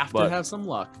have. You have to have some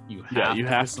luck. You have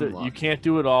to. You can't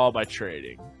do it all by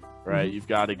trading, right? Mm-hmm. You've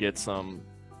got to get some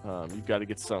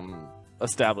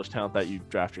established talent that you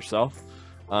draft yourself.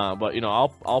 But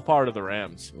all part of the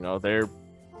Rams. I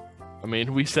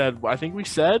think we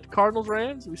said Cardinals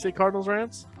Rams. Did we say Cardinals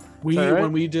Rams?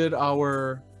 When we did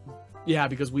our. Yeah,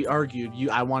 because we argued.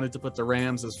 I wanted to put the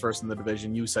Rams as first in the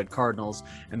division. You said Cardinals,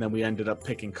 and then we ended up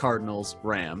picking Cardinals,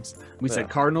 Rams. We said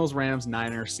Cardinals, Rams,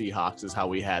 Niners, Seahawks is how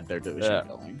we had their division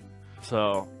going.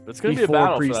 So it's going to be a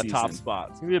battle for that top spot.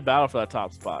 It's going to be a battle for that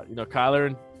top spot. Kyler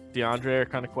and DeAndre are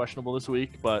kind of questionable this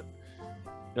week, but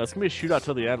it's going to be a shootout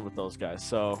till the end with those guys.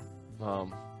 So it's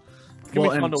going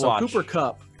to be fun to watch. Cooper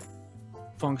Kupp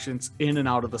functions in and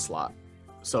out of the slot.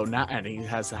 So now, and he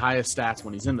has the highest stats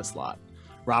when he's in the slot.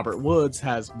 Robert Woods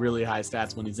has really high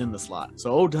stats when he's in the slot.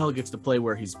 So Odell gets to play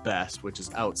where he's best, which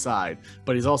is outside,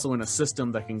 but he's also in a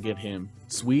system that can get him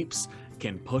sweeps,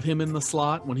 can put him in the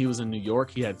slot. When he was in New York,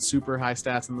 he had super high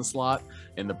stats in the slot.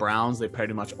 In the Browns, they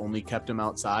pretty much only kept him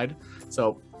outside.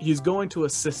 So he's going to a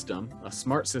system, a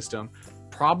smart system,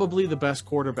 probably the best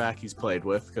quarterback he's played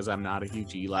with, because I'm not a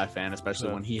huge Eli fan,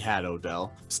 especially when he had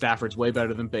Odell. Stafford's way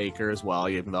better than Baker as well,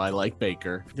 even though I like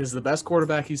Baker. This is the best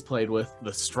quarterback he's played with,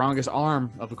 the strongest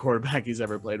arm of a quarterback he's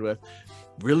ever played with.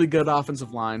 Really good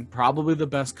offensive line, probably the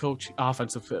best coach,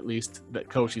 offensive at least, that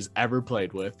coach he's ever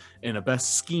played with, and a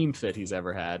best scheme fit he's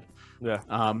ever had. Yeah.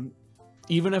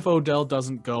 Even if Odell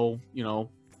doesn't go,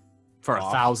 for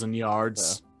 1,000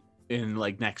 yards in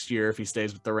next year, if he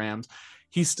stays with the Rams,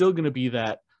 he's still going to be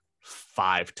that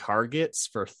 5 targets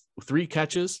for 3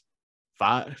 catches,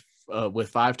 with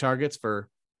 5 targets for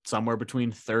somewhere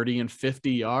between 30 and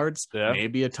 50 yards,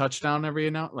 maybe a touchdown every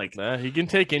now. He can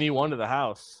take anyone to the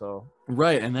house. So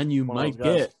right, and then you might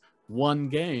get one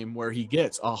game where he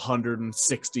gets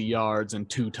 160 yards and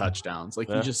 2 touchdowns.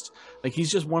 He's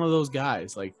just one of those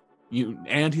guys.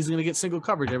 And he's going to get single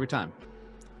coverage every time.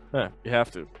 Yeah, you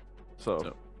have to.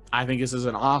 So I think this is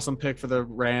an awesome pick for the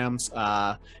Rams.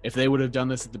 If they would have done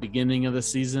this at the beginning of the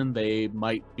season, they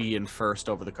might be in first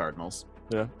over the Cardinals.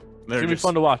 Yeah. It's going to be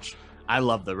fun to watch. I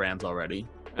love the Rams already.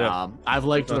 Yeah. I've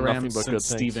liked the Rams since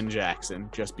Steven Jackson,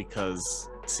 just because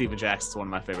Steven Jackson's one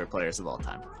of my favorite players of all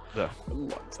time. Yeah.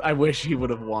 I wish he would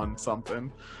have won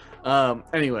something.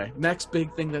 Anyway, next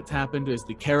big thing that's happened is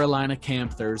the Carolina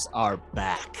Panthers are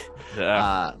back.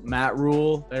 Yeah. Matt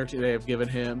Rule, they have given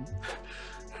him...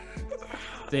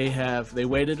 They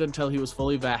waited until he was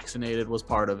fully vaccinated was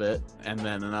part of it. And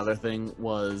then another thing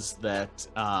was that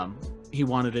he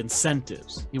wanted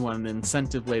incentives. He wanted an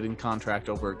incentive-laden contract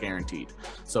over guaranteed.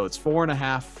 So it's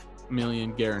 $4.5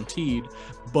 million guaranteed,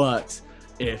 but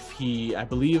I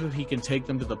believe if he can take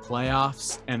them to the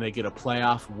playoffs and they get a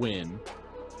playoff win,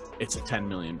 it's a $10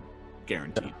 million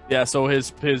guaranteed. Yeah, so his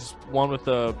one with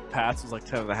the Pats was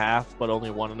 10.5, but only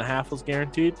 1.5 was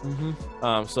guaranteed.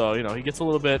 Mm-hmm. So he gets a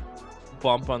little bit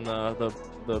bump on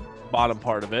the bottom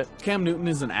part of it. Cam Newton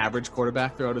is an average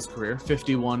quarterback throughout his career,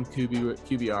 51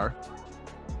 QBR.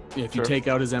 If you take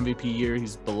out his MVP year,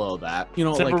 he's below that.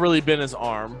 It's never really been his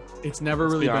arm. It's never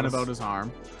really been about his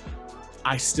arm.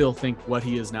 I still think what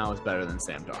he is now is better than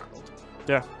Sam Darnold.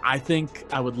 Yeah. I think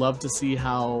I would love to see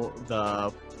how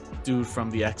the dude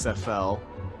from the XFL,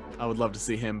 I would love to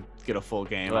see him get a full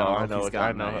game. I know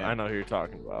who you're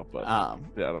talking about, but I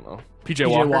don't know.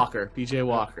 PJ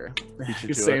Walker.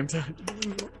 Same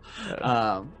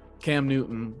time. Cam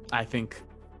Newton, I think,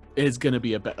 is going to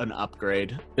be an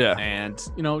upgrade. Yeah. And,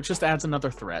 it just adds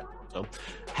another threat. So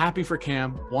happy for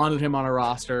Cam. Wanted him on a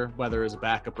roster, whether as a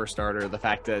backup or starter. The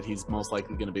fact that he's most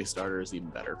likely going to be a starter is even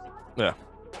better. Yeah,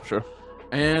 sure.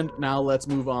 And now let's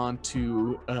move on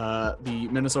to the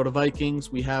Minnesota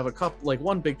Vikings. We have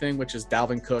one big thing, which is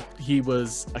Dalvin Cook. He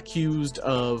was accused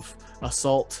of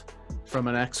assault from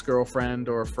an ex-girlfriend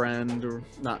or a friend, or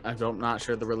not. I'm not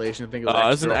sure the relation. I think it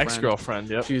was an ex-girlfriend.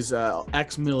 Yep. She's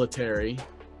ex-military.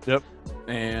 Yep.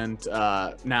 And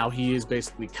now he is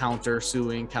basically counter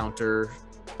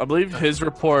I believe his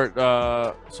report.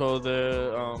 So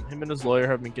the him and his lawyer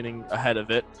have been getting ahead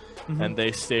of it, and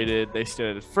they stated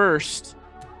first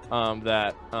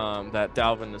that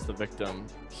Dalvin is the victim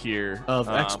here of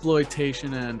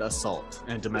exploitation and assault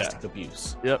and domestic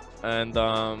abuse. Yep, and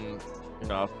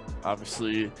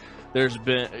obviously there's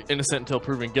been innocent until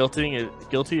proven guilty.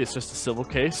 It's just a civil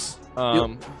case.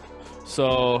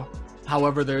 So.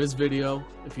 However, there is video.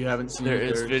 If you haven't seen it, there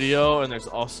is video, and there's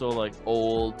also like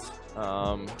old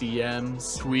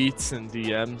DMs, tweets, and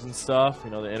DMs and stuff.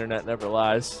 The internet never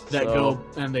lies. They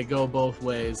go both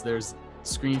ways. There's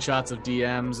screenshots of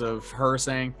DMs of her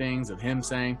saying things, of him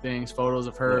saying things, photos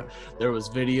of her. Yeah. There was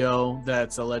video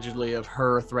that's allegedly of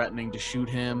her threatening to shoot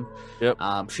him.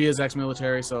 Yep. She is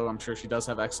ex-military, so I'm sure she does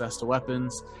have access to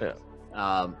weapons. Yeah.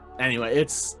 Anyway,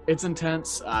 it's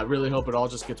intense. I really hope it all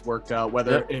just gets worked out.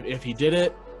 Whether if he did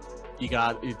it, he's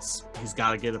got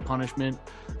to get a punishment.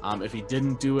 If he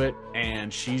didn't do it,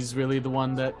 and she's really the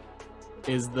one that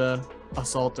is the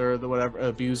assaulter, the whatever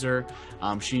abuser,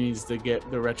 she needs to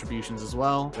get the retributions as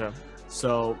well. Yeah.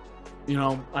 So,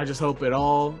 I just hope it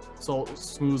all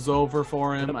smooths over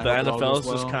for him. The NFL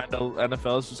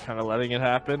is just kind of letting it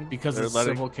happen because it's a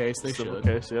civil case. Civil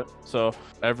case, yep. So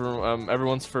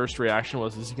everyone's first reaction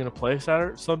was, "Is he going to play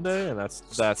Sunday?" And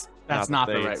that's not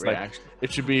the right reaction.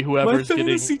 It should be whoever's my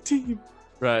fantasy team.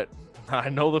 Right. I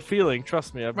know the feeling.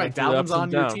 Trust me. Right. Dalvin's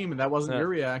on your team, and that wasn't your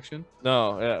reaction.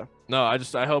 No. Yeah. No. I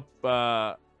hope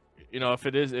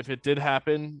if it did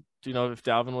happen, if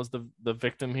Dalvin was the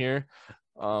victim here.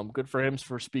 Good for him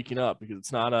for speaking up, because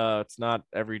it's not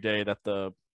every day that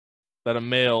a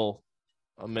male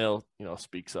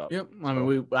speaks up. Yep. I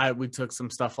mean, we took some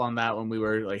stuff on that when we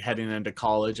were like heading into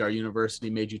college. Our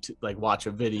university made you watch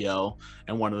a video,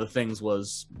 and one of the things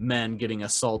was men getting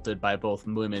assaulted by both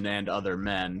women and other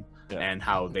men, and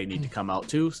how they need to come out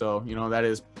too. So that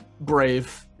is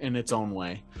brave in its own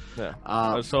way. Yeah.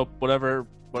 I just hope when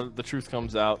the truth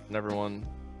comes out and everyone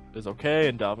is okay,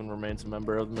 and Dalvin remains a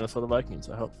member of the Minnesota Vikings.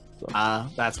 I hope so.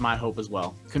 That's my hope as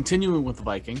well. Continuing with the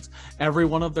Vikings, every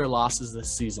one of their losses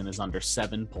this season is under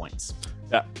 7 points.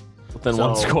 Yeah, within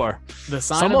one score.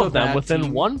 Some of them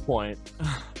within 1 point.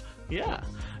 Yeah,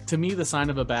 to me, the sign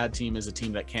of a bad team is a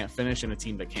team that can't finish and a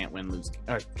team that can't win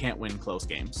close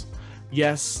games.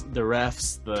 Yes, the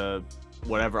refs, the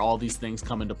whatever, all these things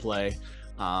come into play.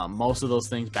 Most of those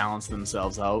things balance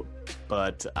themselves out,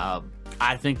 but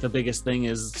I think the biggest thing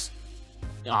is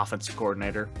offensive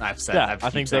coordinator. I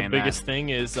think the biggest thing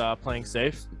is playing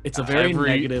safe. It's a very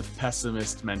negative,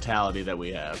 pessimist mentality that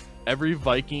we have. Every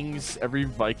Vikings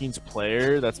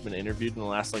player that's been interviewed in the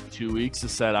last 2 weeks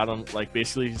has said, I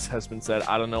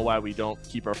don't know why we don't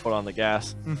keep our foot on the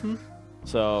gas. Mm-hmm.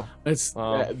 So it's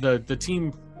the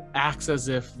team acts as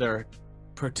if they're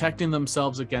protecting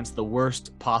themselves against the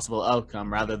worst possible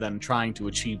outcome rather than trying to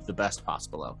achieve the best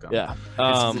possible outcome. Yeah.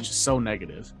 It's just so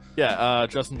negative. Yeah.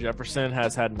 Justin Jefferson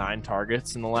has had 9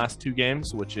 targets in the last 2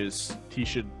 games, which is he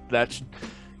should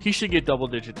get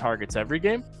double-digit targets every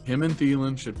game. Him and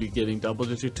Thielen should be getting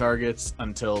double-digit targets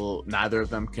until neither of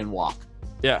them can walk.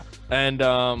 Yeah. And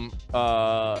Clint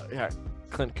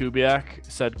Kubiak,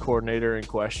 said coordinator in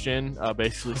question,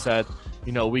 basically said,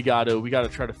 we gotta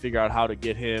try to figure out how to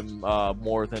get him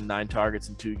more than 9 targets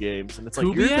in 2 games. And it's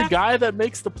like, you're the guy that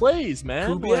makes the plays,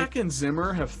 man. Kubiak and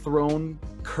Zimmer have thrown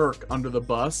Kirk under the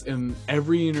bus in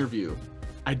every interview.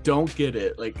 I don't get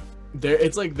it.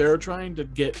 They're trying to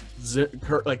get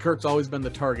Kirk. Kirk's always been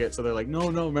the target, so they're like, no,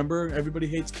 remember, everybody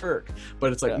hates Kirk.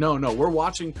 But it's like, no, we're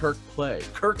watching Kirk play.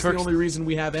 Kirk's the only reason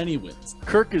we have any wins.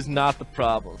 Kirk is not the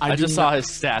problem. I just saw his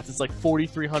stats. It's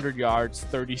 4,300 yards,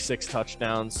 36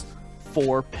 touchdowns,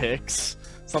 4 picks,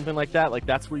 something like that.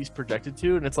 That's what he's projected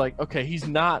to, and it's like, okay, he's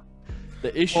not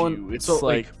the issue.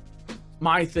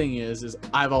 My thing is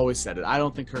I've always said it. I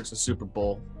don't think Kirk's a Super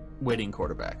Bowl winning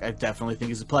quarterback. I definitely think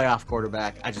he's a playoff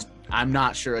quarterback. I'm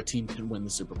not sure a team can win the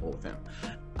Super Bowl with him.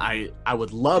 I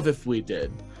would love if we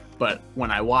did, but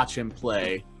when I watch him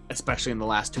play, especially in the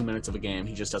last 2 minutes of a game,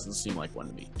 he just doesn't seem like one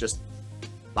to me. Just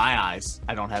my eyes.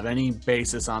 I don't have any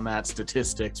basis on that,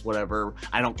 statistics, whatever.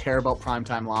 I don't care about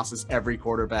primetime losses. Every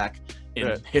quarterback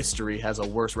in history has a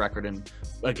worse record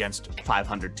against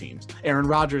 500 teams. Aaron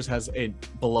Rodgers has a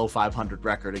below 500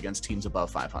 record against teams above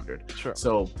 500. Sure.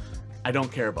 So I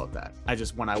don't care about that.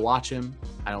 When I watch him,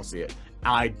 I don't see it.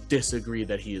 I disagree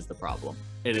that he is the problem.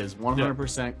 It is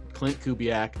 100% Clint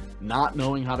Kubiak not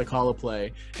knowing how to call a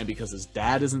play, and because his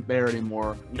dad isn't there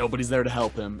anymore, nobody's there to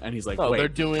help him, and he's like, they're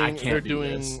doing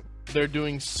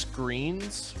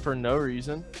screens for no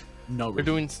reason.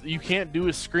 You can't do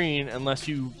a screen unless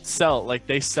you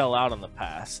they sell out on the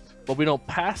pass, but we don't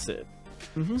pass it.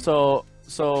 Mm-hmm. So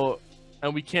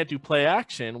and we can't do play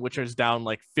action, which is down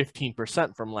like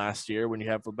 15% from last year when you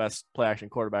have the best play action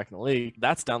quarterback in the league.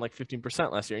 That's down like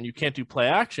 15% last year. And you can't do play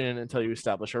action until you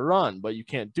establish a run, but you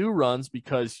can't do runs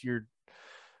because you're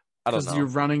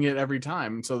running it every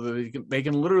time. So that they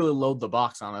can literally load the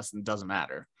box on us and it doesn't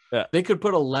matter. Yeah. They could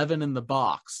put 11 in the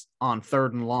box on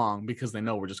 3rd and long because they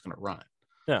know we're just going to run it.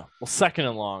 Yeah. Well, 2nd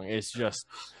and long is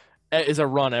a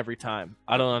run every time.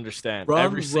 I don't understand. Run,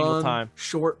 every single time.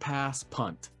 Short pass,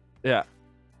 punt. Yeah.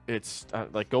 It's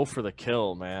like go for the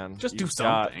kill, man. Just do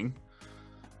something.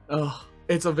 Oh,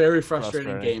 it's a very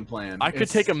frustrating game plan. I could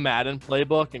take a Madden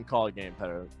playbook and call a game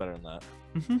better than that.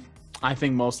 Mm-hmm. I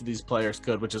think most of these players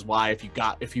could, which is why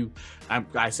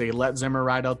I say let Zimmer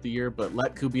ride out the year, but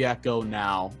let Kubiak go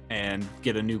now and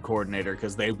get a new coordinator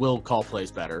because they will call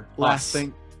plays better. Last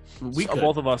thing,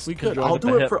 both of us. We could. We'll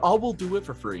do it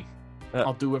for free. Yeah.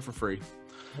 I'll do it for free.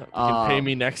 You can pay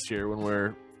me next year when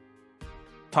we're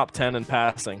top 10 in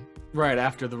passing. Right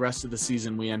after the rest of the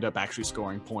season, we end up actually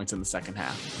scoring points in the second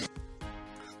half.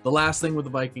 The last thing with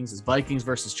the Vikings is Vikings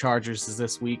versus Chargers is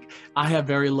this week. I have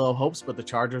very low hopes, but the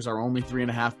Chargers are only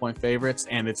 3.5-point favorites,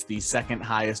 and it's the second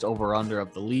highest over/under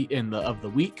of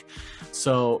the week.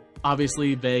 So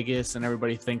obviously Vegas and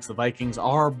everybody thinks the Vikings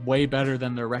are way better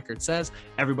than their record says.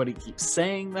 Everybody keeps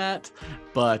saying that,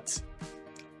 but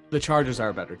the Chargers are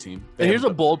a better team. Here's a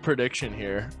bold prediction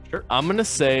here. Sure. I'm going to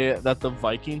say that the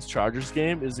Vikings-Chargers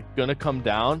game is going to come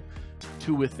down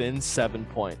to within 7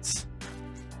 points.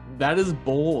 That is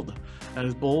bold.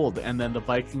 And then the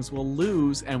Vikings will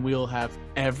lose, and we'll have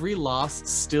every loss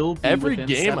still be every within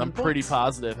game. 7 I'm points. pretty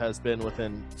positive has been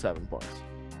within 7 points.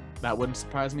 That wouldn't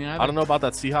surprise me either. I don't know about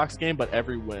that Seahawks game, but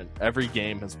every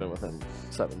game has been within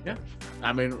 7 Yeah. points.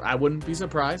 I mean, I wouldn't be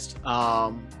surprised.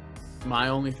 My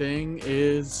only thing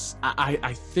is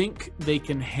I think they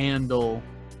can handle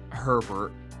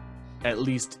Herbert at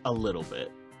least a little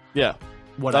bit. Yeah.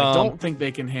 What I don't think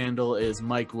they can handle is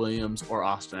Mike Williams or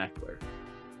Austin Eckler.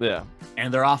 Yeah.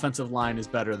 And their offensive line is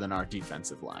better than our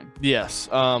defensive line. Yes.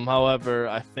 However,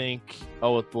 I think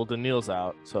Daniil's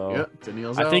out. So yeah,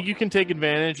 Daniil's out. I think you can take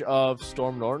advantage of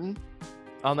Storm Norton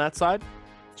on that side.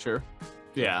 Sure.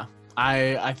 Yeah.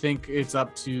 I think it's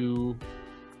up to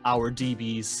our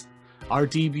DBs. How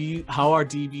our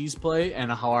DBs play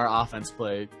and how our offense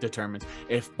play determines.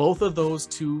 If both of those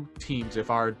two teams, if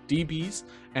our DBs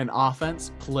and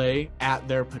offense play at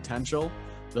their potential,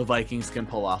 the Vikings can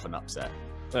pull off an upset.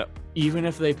 Yeah. Even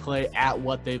if they play at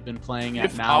what they've been playing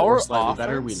at now or slightly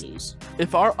better, we lose.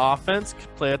 If our offense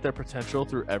could play at their potential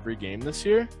through every game this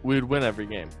year, we would win every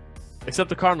game. Except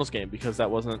the Cardinals game, because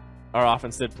that wasn't our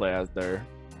offense did play as their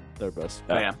best.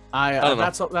 Yeah, I don't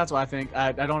know. That's what I think.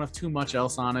 I don't have too much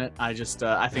else on it. I just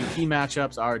I think key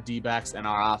matchups are D-backs and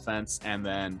our offense, and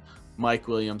then Mike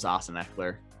Williams, Austin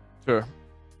Eckler. Sure.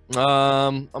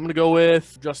 I'm gonna go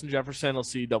with Justin Jefferson. I'll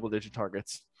see double-digit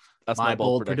targets. That's my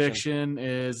bold prediction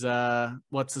is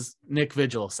Nick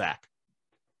Vigil sack.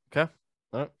 Okay.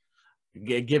 All right.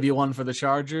 Give you one for the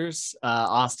Chargers.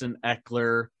 Austin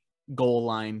Eckler goal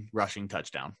line rushing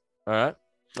touchdown. All right.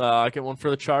 I get one for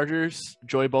the Chargers.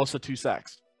 Joey Bosa 2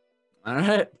 sacks. All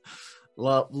right.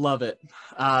 Love it.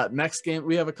 Next game,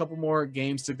 we have a couple more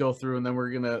games to go through, and then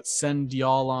we're going to send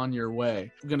y'all on your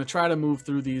way. I'm going to try to move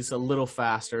through these a little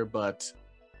faster, but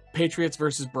Patriots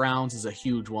versus Browns is a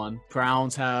huge one.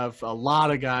 Browns have a lot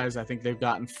of guys. I think they've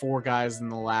gotten 4 guys in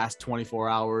the last 24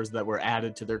 hours that were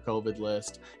added to their COVID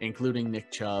list, including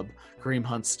Nick Chubb. Kareem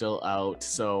Hunt's still out.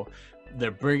 So the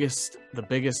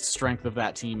biggest strength of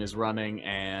that team is running,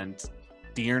 and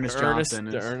D'Ernest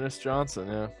Johnson,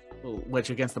 yeah. Which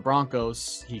against the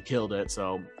Broncos, he killed it.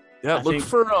 So yeah, look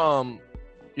for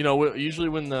usually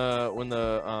when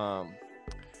the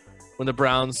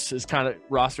Browns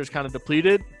roster is kind of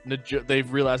depleted,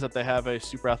 they've realized that they have a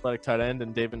super athletic tight end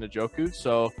in David Njoku.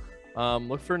 So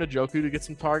look for Njoku to get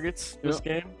some targets this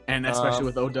game, and especially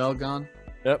with Odell gone.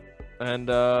 Yep, and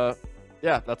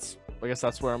I guess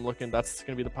that's where I'm looking. That's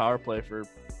going to be the power play for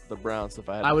the Browns.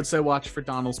 I would say watch for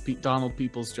Donald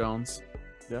Peoples-Jones.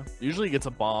 Yeah, usually he gets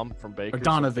a bomb from Baker. Or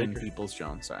Donovan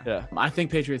Peoples-Jones, sorry. Yeah. I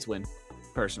think Patriots win,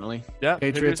 personally. Yeah.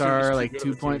 Patriots are like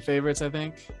 2-point favorites, I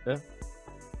think. Yeah.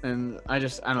 And I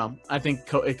don't know. I think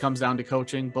it comes down to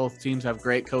coaching. Both teams have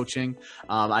great coaching.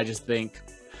 I just think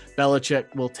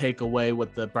Belichick will take away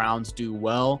what the Browns do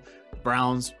well.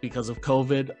 Browns, because of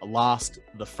COVID, lost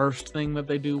the first thing that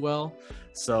they do well.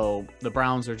 So the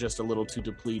Browns are just a little too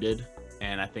depleted.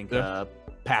 And I think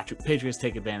Patriots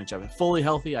take advantage of it. Fully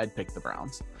healthy, I'd pick the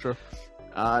Browns. Sure.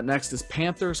 Next is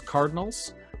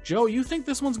Panthers-Cardinals. Joe, you think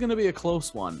this one's going to be a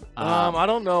close one? I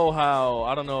don't know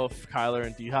if Kyler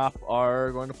and D-Hop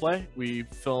are going to play. We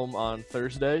film on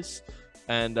Thursdays,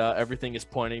 and everything is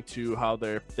pointing to how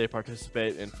they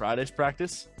participate in Friday's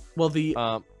practice. Well,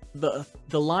 the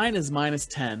line is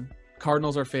 -10.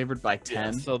 Cardinals are favored by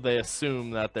 10. Yeah, so they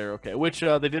assume that they're okay, which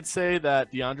they did say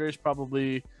that DeAndre is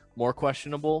probably more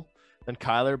questionable than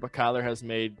Kyler, but Kyler has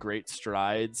made great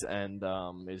strides and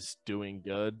is doing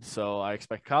good. So I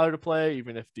expect Kyler to play,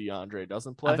 even if DeAndre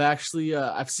doesn't play.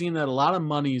 I've seen that a lot of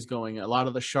money is going. A lot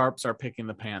of the sharps are picking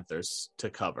the Panthers to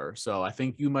cover. So I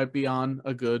think you might be on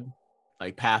a good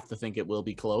path to think it will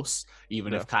be close,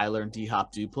 even if Kyler and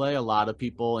D-Hop do play. A lot of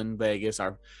people in Vegas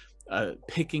are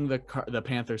picking the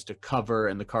Panthers to cover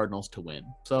and the Cardinals to win.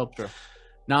 So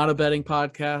not a betting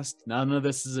podcast. None of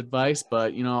this is advice,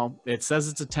 but it says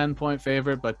it's a 10-point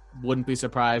favorite, but wouldn't be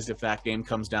surprised if that game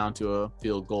comes down to a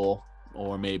field goal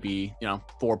or maybe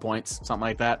 4 points, something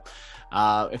like that.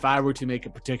 If I were to make a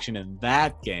prediction in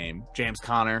that game, James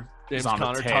Conner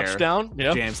touchdown.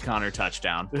 Yep. James Conner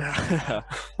touchdown.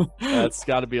 That's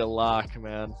got to be a lock,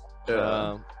 man.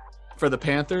 For the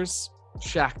Panthers,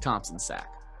 Shaq Thompson sack.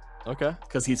 Okay.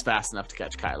 Because he's fast enough to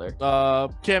catch Kyler.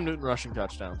 Cam Newton rushing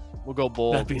touchdown. We'll go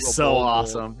bold. That'd be so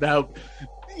awesome. That'd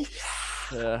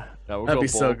be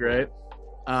so great.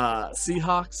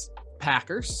 Seahawks,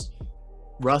 Packers.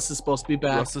 Russ is supposed to be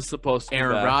back.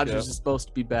 Aaron Rodgers is supposed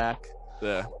to be back.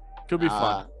 Yeah. Could be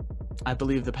fun. I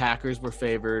believe the Packers were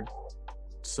favored.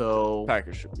 So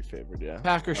Packers should be favored, yeah.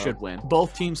 Packers should win.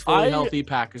 Both teams fully healthy.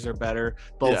 Packers are better.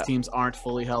 Both teams aren't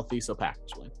fully healthy, so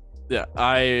Packers win. Yeah,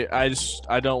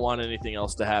 I don't want anything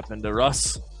else to happen to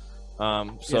Russ.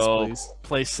 So yes,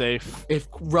 play safe. If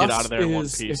Russ get out of there in one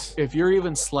piece. If you're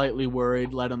even slightly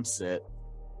worried, let him sit.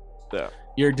 Yeah.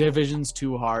 Your division's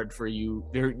too hard for you.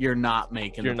 You're not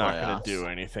making. You're the not playoffs. going to do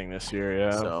anything this year.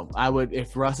 Yeah. So I would,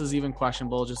 if Russ is even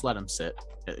questionable, just let him sit.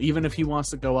 Even if he wants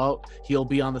to go out, he'll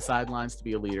be on the sidelines to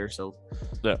be a leader. So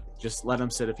just let him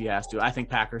sit if he has to. I think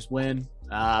Packers win.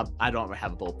 I don't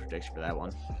have a bold prediction for that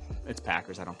one. It's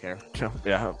Packers. I don't care.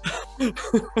 Yeah.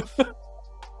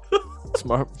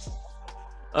 Smart.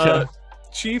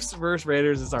 Chiefs versus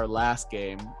Raiders is our last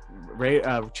game.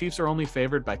 Chiefs are only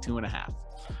favored by 2.5.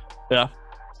 Yeah.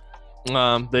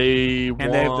 They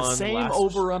have the same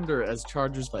over/under as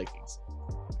Chargers Vikings.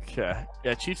 Okay.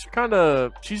 Yeah, Chiefs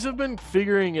have been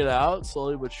figuring it out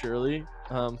slowly but surely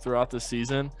throughout the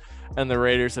season, and the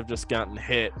Raiders have just gotten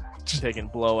hit, taking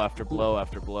blow after blow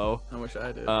after blow. I wish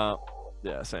I did.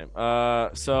 Yeah, same.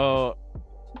 So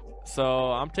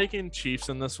I'm taking Chiefs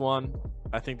in this one.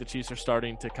 I think the Chiefs are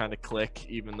starting to kind of click,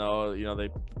 even though they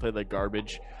play like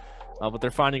garbage, but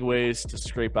they're finding ways to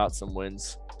scrape out some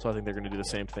wins. So I think they're going to do the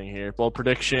same thing here. Bold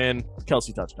prediction: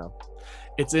 Kelsey touchdown.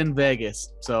 It's in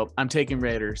Vegas, so I'm taking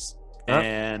Raiders.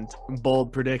 And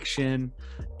bold prediction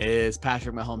is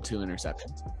Patrick Mahomes 2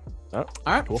 interceptions. All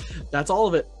right, cool. That's all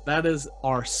of it. That is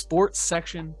our sports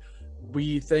section.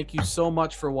 We thank you so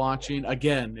much for watching.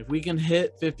 Again, if we can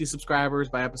hit 50 subscribers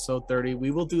by episode 30,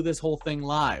 we will do this whole thing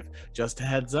live. Just a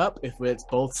heads up, if it's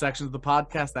both sections of the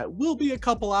podcast, that will be a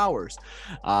couple hours.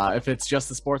 If it's just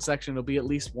the sports section, it'll be at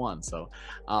least one. So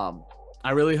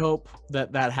I really hope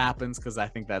that happens, because I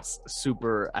think that's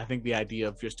super. I think the idea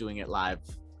of just doing it live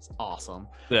is awesome.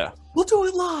 Yeah. We'll do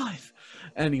it live.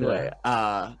 Anyway,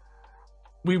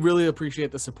 we really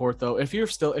appreciate the support, though. If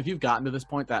you've gotten to this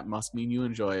point, that must mean you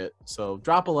enjoy it. So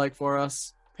drop a like for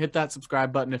us. Hit that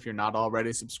subscribe button if you're not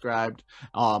already subscribed.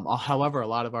 However, a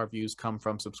lot of our views come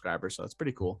from subscribers, so it's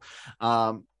pretty cool.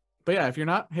 But yeah, if you're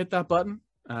not, hit that button.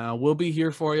 We'll be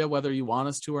here for you, whether you want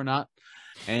us to or not.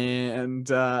 And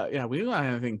we don't have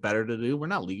anything better to do. We're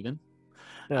not leaving.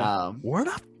 We're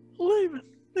not leaving.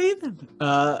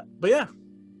 But yeah.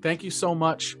 Thank you so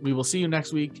much. We will see you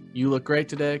next week. You look great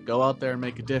today. Go out there and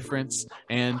make a difference.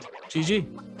 And GG.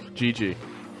 GG.